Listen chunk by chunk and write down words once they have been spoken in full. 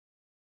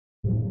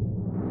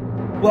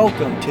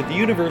Welcome to the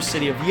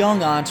University of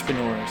Young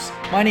Entrepreneurs.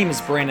 My name is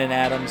Brandon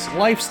Adams,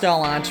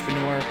 lifestyle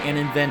entrepreneur and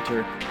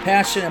inventor,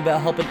 passionate about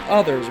helping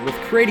others with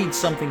creating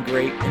something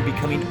great and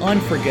becoming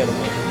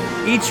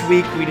unforgettable. Each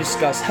week we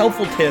discuss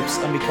helpful tips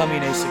on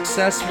becoming a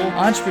successful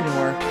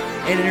entrepreneur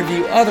and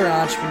interview other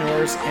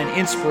entrepreneurs and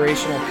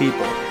inspirational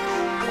people.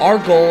 Our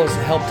goal is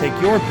to help take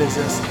your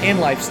business and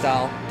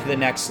lifestyle to the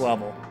next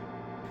level.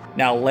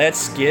 Now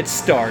let's get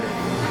started.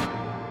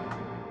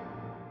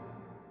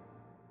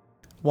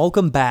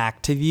 Welcome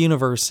back to the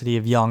University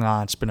of Young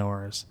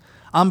Entrepreneurs.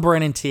 I'm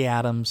Brandon T.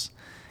 Adams,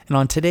 and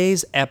on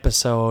today's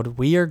episode,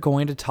 we are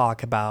going to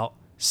talk about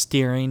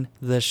steering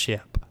the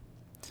ship.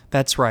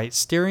 That's right,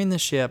 steering the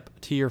ship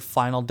to your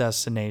final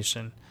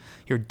destination,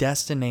 your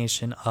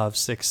destination of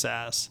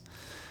success.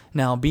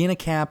 Now, being a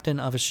captain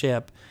of a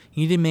ship,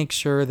 you need to make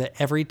sure that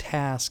every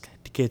task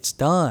gets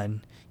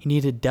done. You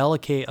need to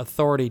delegate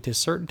authority to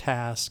certain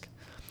tasks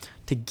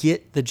to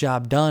get the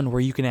job done where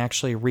you can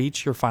actually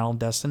reach your final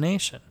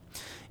destination.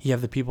 You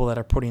have the people that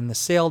are putting the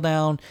sail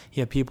down.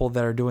 You have people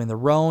that are doing the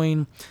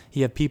rowing.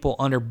 You have people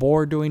under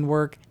board doing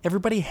work.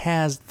 Everybody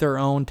has their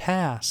own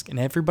task, and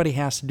everybody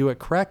has to do it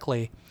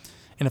correctly.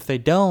 And if they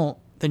don't,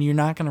 then you're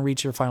not going to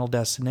reach your final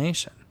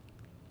destination.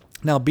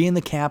 Now, being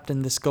the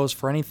captain, this goes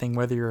for anything,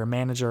 whether you're a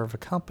manager of a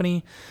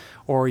company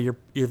or you're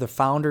the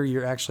founder,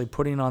 you're actually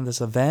putting on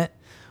this event.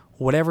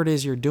 Whatever it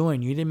is you're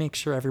doing, you need to make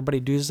sure everybody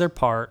does their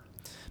part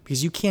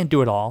because you can't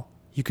do it all.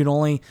 You can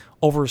only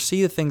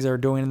oversee the things they're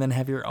doing and then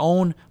have your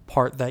own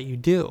part that you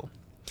do.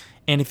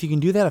 And if you can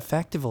do that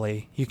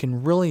effectively, you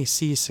can really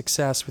see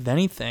success with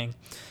anything.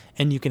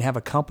 And you can have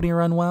a company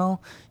run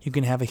well, you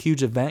can have a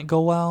huge event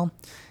go well,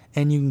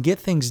 and you can get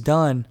things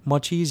done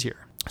much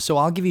easier. So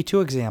I'll give you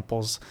two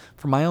examples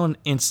from my own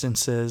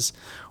instances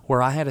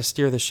where I had to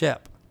steer the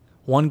ship.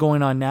 One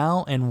going on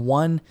now and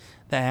one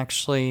that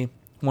actually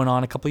went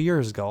on a couple of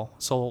years ago.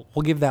 So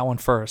we'll give that one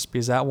first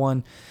because that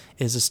one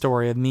is a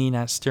story of me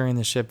not steering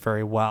the ship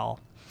very well.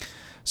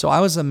 So I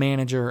was a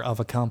manager of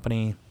a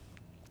company.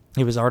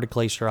 It was Arctic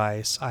Glacier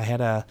Ice. I had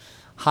to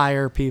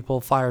hire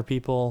people, fire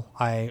people.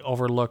 I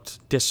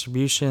overlooked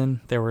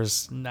distribution. There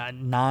was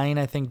 9,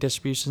 I think,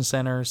 distribution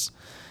centers.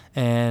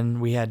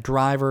 And we had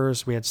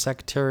drivers, we had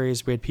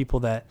secretaries, we had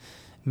people that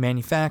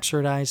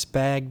manufactured ice,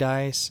 bagged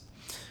ice.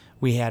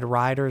 We had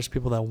riders,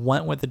 people that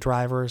went with the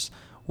drivers.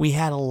 We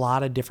had a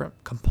lot of different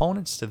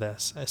components to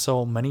this.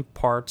 So many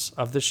parts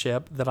of the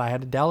ship that I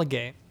had to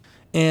delegate.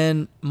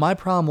 And my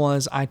problem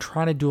was I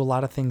tried to do a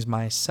lot of things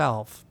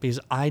myself because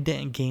I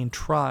didn't gain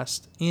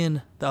trust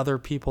in the other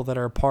people that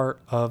are a part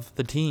of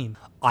the team.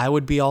 I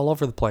would be all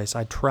over the place.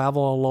 I'd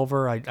travel all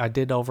over. I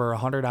did over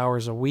 100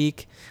 hours a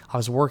week. I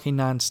was working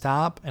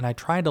nonstop, and I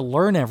tried to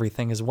learn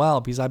everything as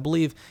well because I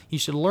believe you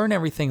should learn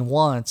everything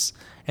once,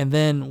 and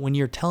then when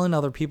you're telling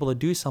other people to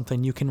do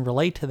something, you can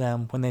relate to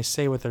them when they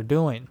say what they're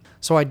doing.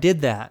 So I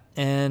did that,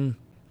 and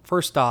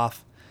first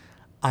off,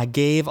 I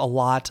gave a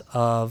lot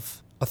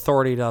of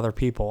authority to other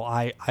people.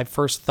 I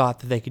first thought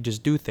that they could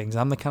just do things.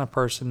 I'm the kind of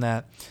person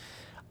that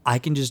I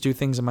can just do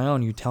things on my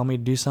own. You tell me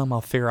to do something,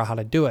 I'll figure out how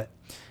to do it.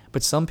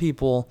 But some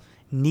people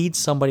need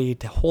somebody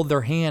to hold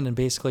their hand and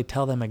basically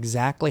tell them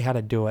exactly how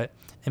to do it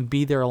and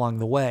be there along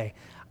the way.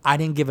 I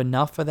didn't give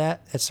enough of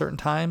that at certain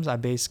times. I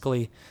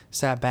basically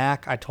sat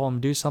back. I told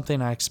them to do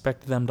something. I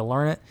expected them to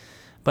learn it.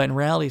 But in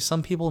reality,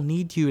 some people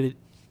need you to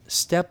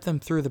step them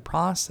through the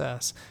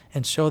process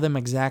and show them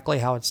exactly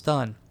how it's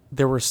done.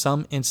 There were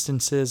some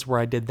instances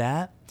where I did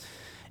that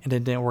and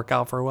it didn't work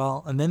out very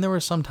well. And then there were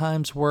some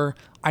times where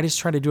I just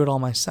tried to do it all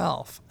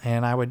myself.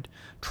 And I would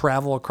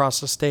travel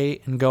across the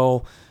state and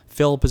go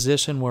fill a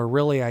position where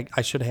really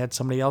I should have had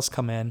somebody else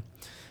come in,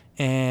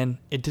 and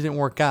it didn't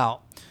work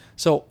out.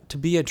 So to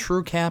be a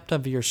true captain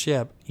of your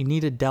ship, you need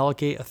to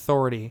delegate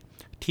authority,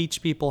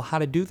 teach people how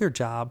to do their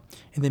job,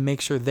 and then make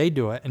sure they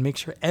do it and make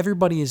sure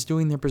everybody is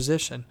doing their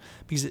position.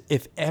 Because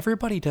if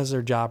everybody does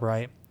their job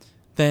right,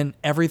 then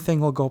everything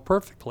will go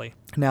perfectly.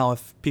 Now,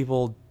 if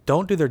people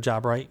don't do their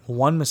job right,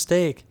 one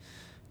mistake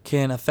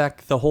can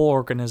affect the whole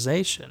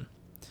organization.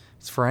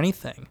 It's for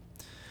anything.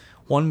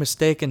 One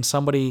mistake in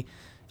somebody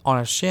on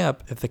a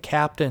ship, if the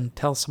captain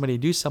tells somebody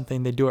to do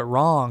something, they do it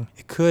wrong,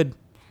 it could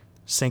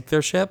sink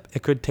their ship.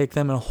 It could take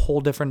them in a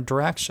whole different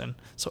direction.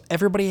 So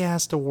everybody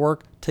has to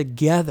work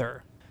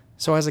together.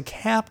 So as a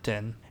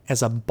captain,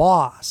 as a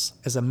boss,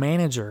 as a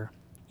manager,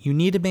 you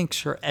need to make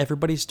sure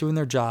everybody's doing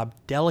their job,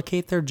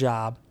 delegate their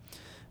job,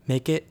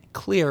 make it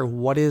clear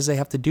what it is they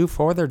have to do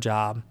for their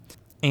job,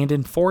 and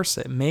enforce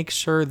it. Make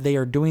sure they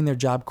are doing their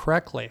job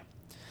correctly.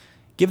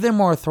 Give them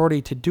more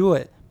authority to do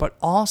it, but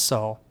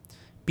also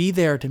be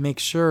there to make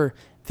sure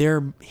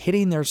they're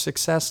hitting their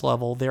success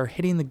level, they're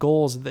hitting the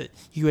goals that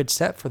you had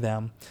set for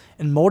them,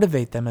 and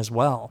motivate them as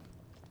well.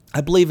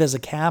 I believe as a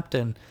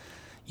captain,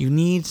 you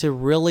need to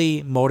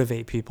really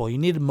motivate people. You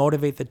need to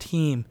motivate the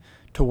team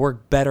to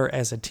work better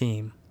as a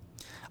team.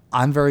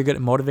 I'm very good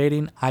at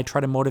motivating. I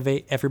try to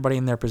motivate everybody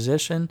in their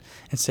position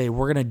and say,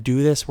 we're going to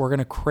do this. We're going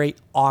to create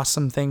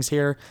awesome things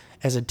here.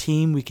 As a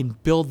team, we can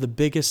build the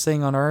biggest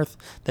thing on earth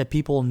that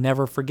people will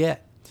never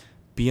forget.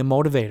 Be a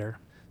motivator.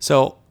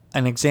 So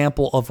an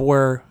example of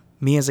where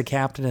me as a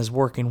captain is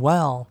working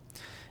well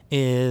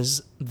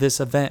is this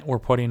event we're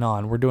putting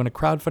on. We're doing a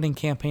crowdfunding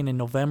campaign in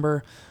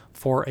November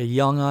for a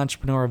young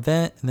entrepreneur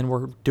event, and then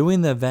we're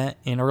doing the event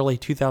in early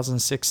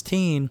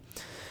 2016.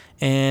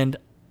 And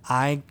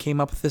I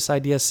came up with this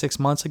idea 6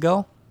 months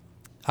ago.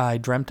 I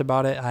dreamt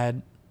about it. I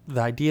had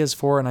the ideas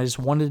for it, and I just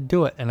wanted to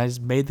do it. And I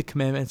just made the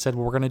commitment and said,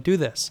 well, we're going to do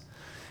this.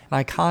 And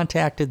I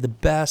contacted the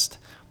best,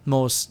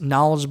 most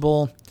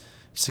knowledgeable,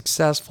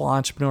 successful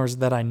entrepreneurs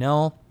that I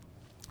know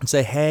and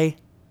say, hey,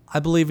 I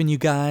believe in you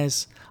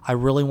guys. I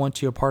really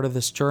want you a part of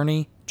this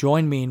journey.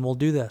 Join me and we'll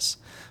do this.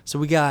 So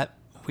we got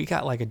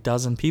like a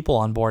dozen people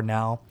on board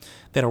now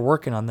that are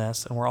working on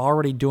this, and we're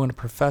already doing a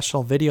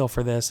professional video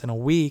for this in a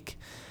week,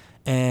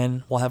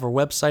 and we'll have our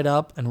website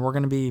up, and we're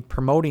going to be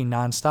promoting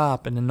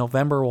nonstop, and in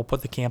November we'll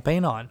put the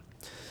campaign on.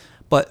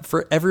 But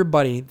for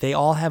everybody, they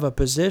all have a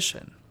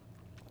position.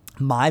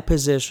 My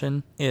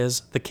position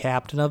is the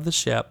captain of the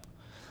ship.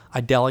 I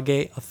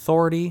delegate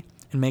authority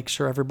and make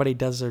sure everybody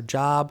does their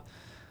job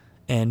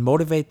and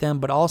motivate them,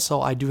 but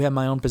also I do have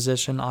my own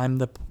position. I'm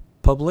the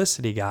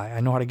publicity guy. I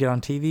know how to get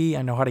on TV.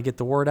 I know how to get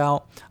the word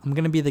out. I'm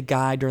going to be the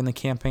guy during the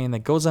campaign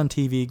that goes on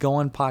TV, go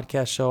on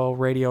podcast show,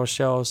 radio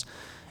shows,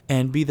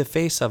 and be the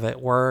face of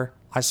it, where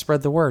I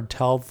spread the word,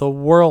 tell the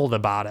world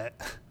about it.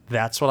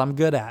 That's what I'm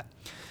good at.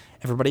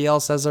 Everybody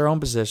else has their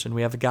own position.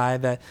 We have a guy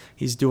that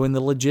he's doing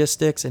the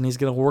logistics, and he's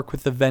going to work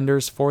with the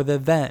vendors for the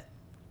event.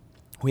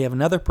 We have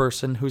another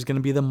person who's going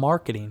to be the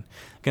marketing,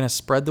 going to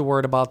spread the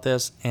word about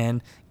this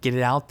and get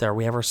it out there.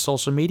 We have our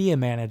social media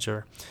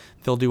manager.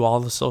 They'll do all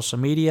the social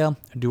media,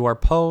 do our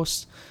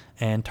posts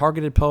and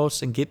targeted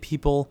posts, and get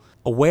people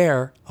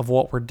aware of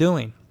what we're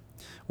doing.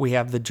 We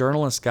have the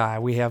journalist guy.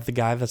 We have the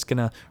guy that's going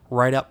to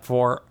write up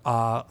for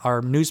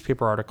our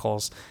newspaper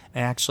articles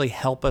and actually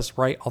help us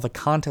write all the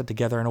content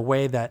together in a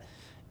way that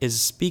is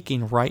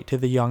speaking right to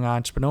the young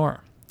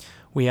entrepreneur.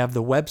 We have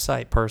the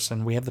website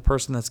person. We have the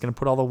person that's going to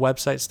put all the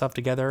website stuff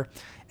together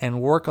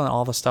and work on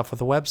all the stuff with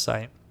the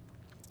website.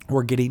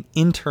 We're getting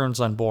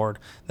interns on board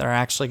that are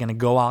actually going to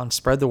go out and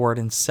spread the word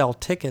and sell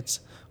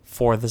tickets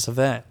for this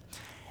event.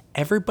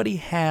 Everybody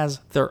has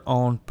their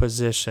own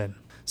position.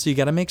 So you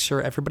got to make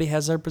sure everybody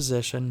has their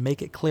position,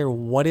 make it clear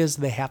what is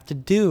they have to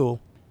do,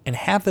 and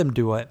have them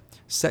do it,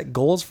 set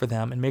goals for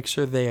them, and make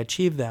sure they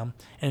achieve them,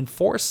 and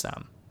enforce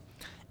them.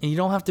 And you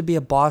don't have to be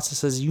a boss that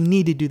says you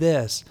need to do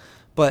this,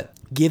 but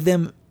give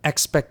them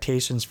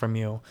expectations from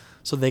you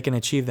so they can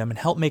achieve them and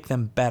help make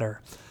them better.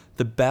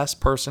 The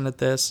best person at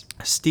this,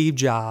 Steve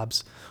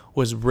Jobs,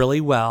 was really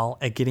well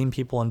at getting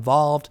people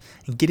involved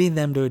and getting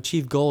them to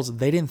achieve goals that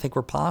they didn't think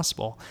were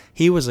possible.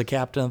 He was the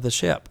captain of the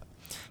ship.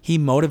 He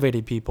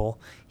motivated people.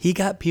 He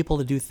got people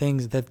to do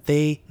things that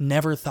they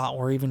never thought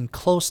were even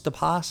close to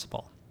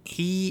possible.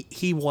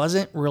 He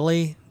wasn't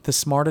really the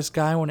smartest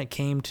guy when it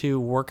came to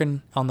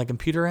working on the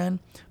computer end,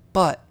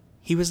 but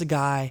he was a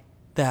guy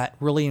that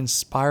really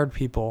inspired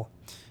people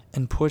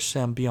and pushed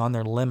them beyond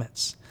their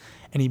limits.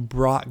 And he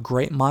brought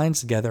great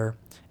minds together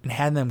and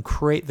had them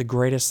create the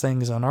greatest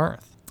things on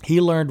earth. He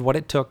learned what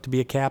it took to be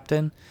a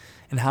captain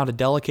and how to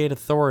delegate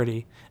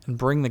authority and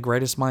bring the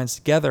greatest minds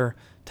together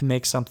to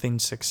make something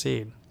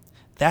succeed.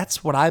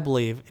 That's what I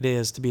believe it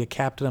is to be a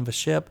captain of a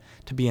ship,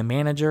 to be a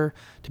manager,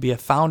 to be a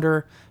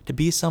founder, to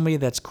be somebody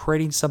that's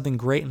creating something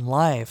great in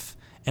life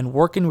and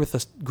working with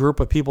a group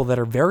of people that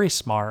are very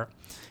smart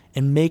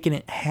and making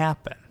it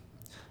happen.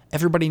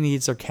 Everybody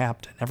needs their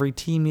captain. Every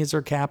team needs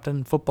their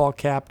captain, football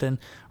captain,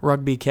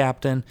 rugby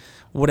captain,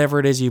 whatever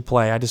it is you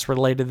play. I just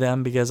related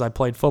them because I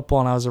played football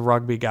and I was a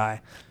rugby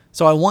guy.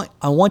 So I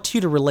want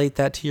you to relate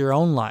that to your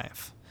own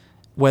life.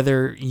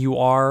 Whether you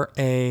are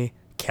a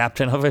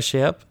captain of a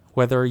ship,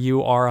 whether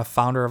you are a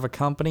founder of a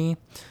company,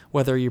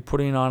 whether you're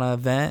putting on an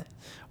event,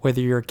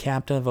 whether you're a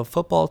captain of a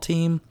football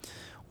team,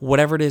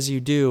 whatever it is you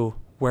do,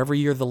 wherever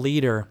you're the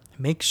leader,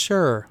 make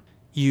sure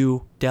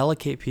you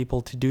delegate people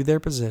to do their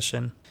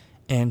position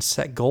and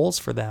set goals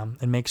for them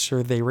and make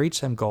sure they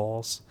reach them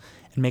goals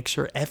and make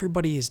sure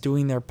everybody is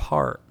doing their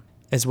part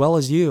as well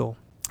as you.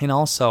 And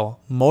also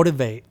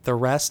motivate the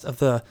rest of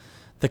the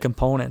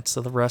components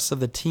of the rest of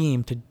the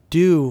team to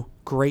do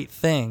great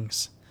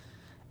things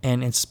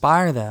and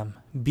inspire them.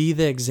 Be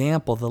the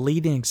example, the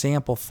leading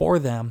example for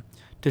them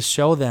to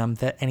show them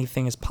that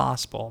anything is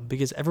possible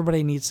because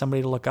everybody needs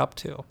somebody to look up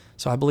to.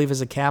 So I believe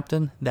as a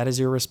captain, that is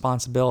your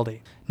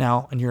responsibility.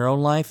 Now, in your own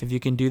life, if you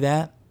can do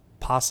that,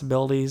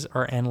 possibilities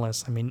are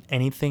endless. I mean,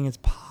 anything is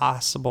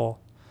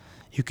possible.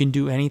 You can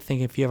do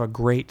anything if you have a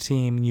great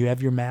team and you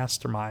have your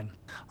mastermind.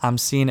 I'm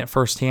seeing it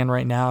firsthand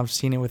right now. I've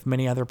seen it with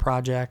many other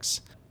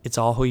projects. It's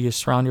all who you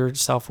surround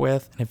yourself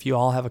with. And if you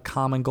all have a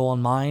common goal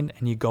in mind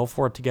and you go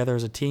for it together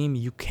as a team,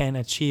 you can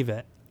achieve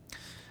it.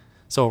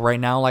 So right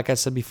now, like I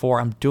said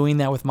before, I'm doing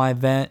that with my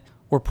event.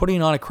 We're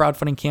putting on a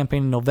crowdfunding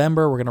campaign in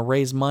November. We're going to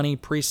raise money,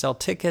 pre-sell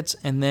tickets,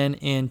 and then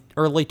in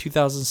early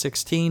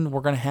 2016,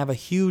 we're going to have a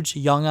huge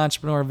young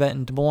entrepreneur event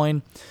in Des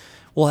Moines.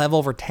 We'll have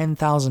over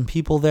 10,000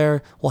 people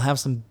there. We'll have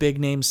some big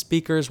name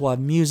speakers. We'll have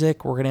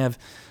music. We're going to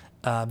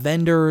have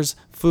vendors,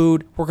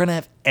 food. We're going to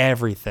have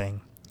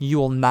everything. You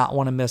will not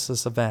want to miss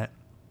this event.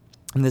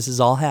 And this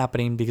is all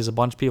happening because a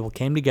bunch of people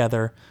came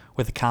together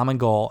with a common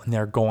goal and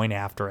they're going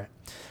after it.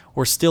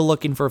 We're still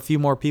looking for a few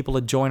more people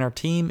to join our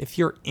team. If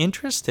you're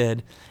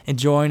interested in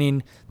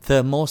joining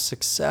the most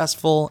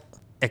successful,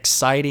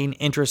 exciting,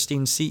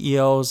 interesting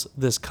CEOs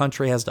this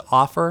country has to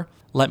offer,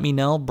 let me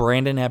know.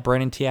 Brandon at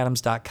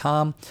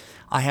BrandonTAdams.com.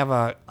 I have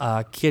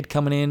a kid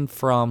coming in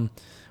from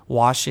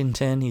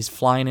Washington. He's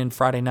flying in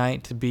Friday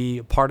night to be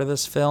a part of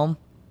this film.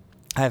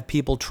 I have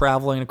people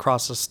traveling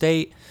across the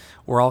state.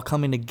 We're all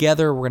coming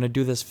together. We're going to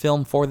do this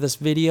film for this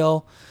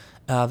video,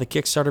 the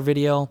Kickstarter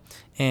video,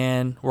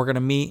 and we're going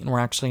to meet and we're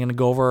actually going to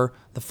go over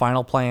the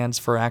final plans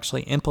for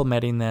actually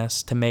implementing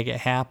this to make it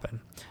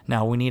happen.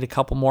 Now, we need a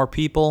couple more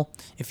people.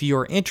 If you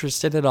are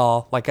interested at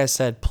all, like I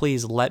said,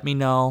 please let me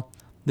know.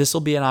 This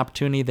will be an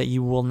opportunity that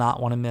you will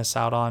not want to miss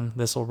out on.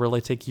 This will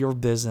really take your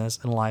business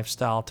and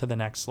lifestyle to the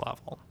next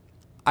level.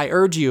 I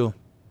urge you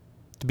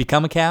to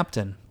become a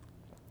captain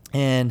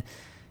and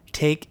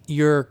take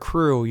your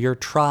crew, your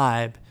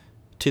tribe,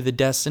 to the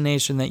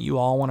destination that you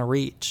all want to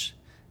reach.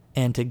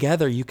 And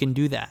together you can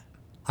do that.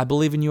 I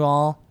believe in you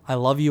all. I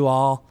love you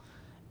all.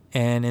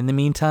 And in the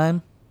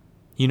meantime,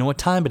 you know what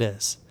time it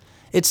is.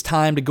 It's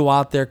time to go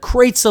out there,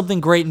 create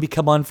something great, and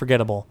become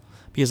unforgettable,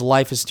 because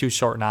life is too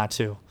short not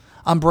to.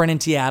 I'm Brennan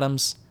T.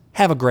 Adams.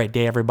 Have a great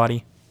day,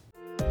 everybody.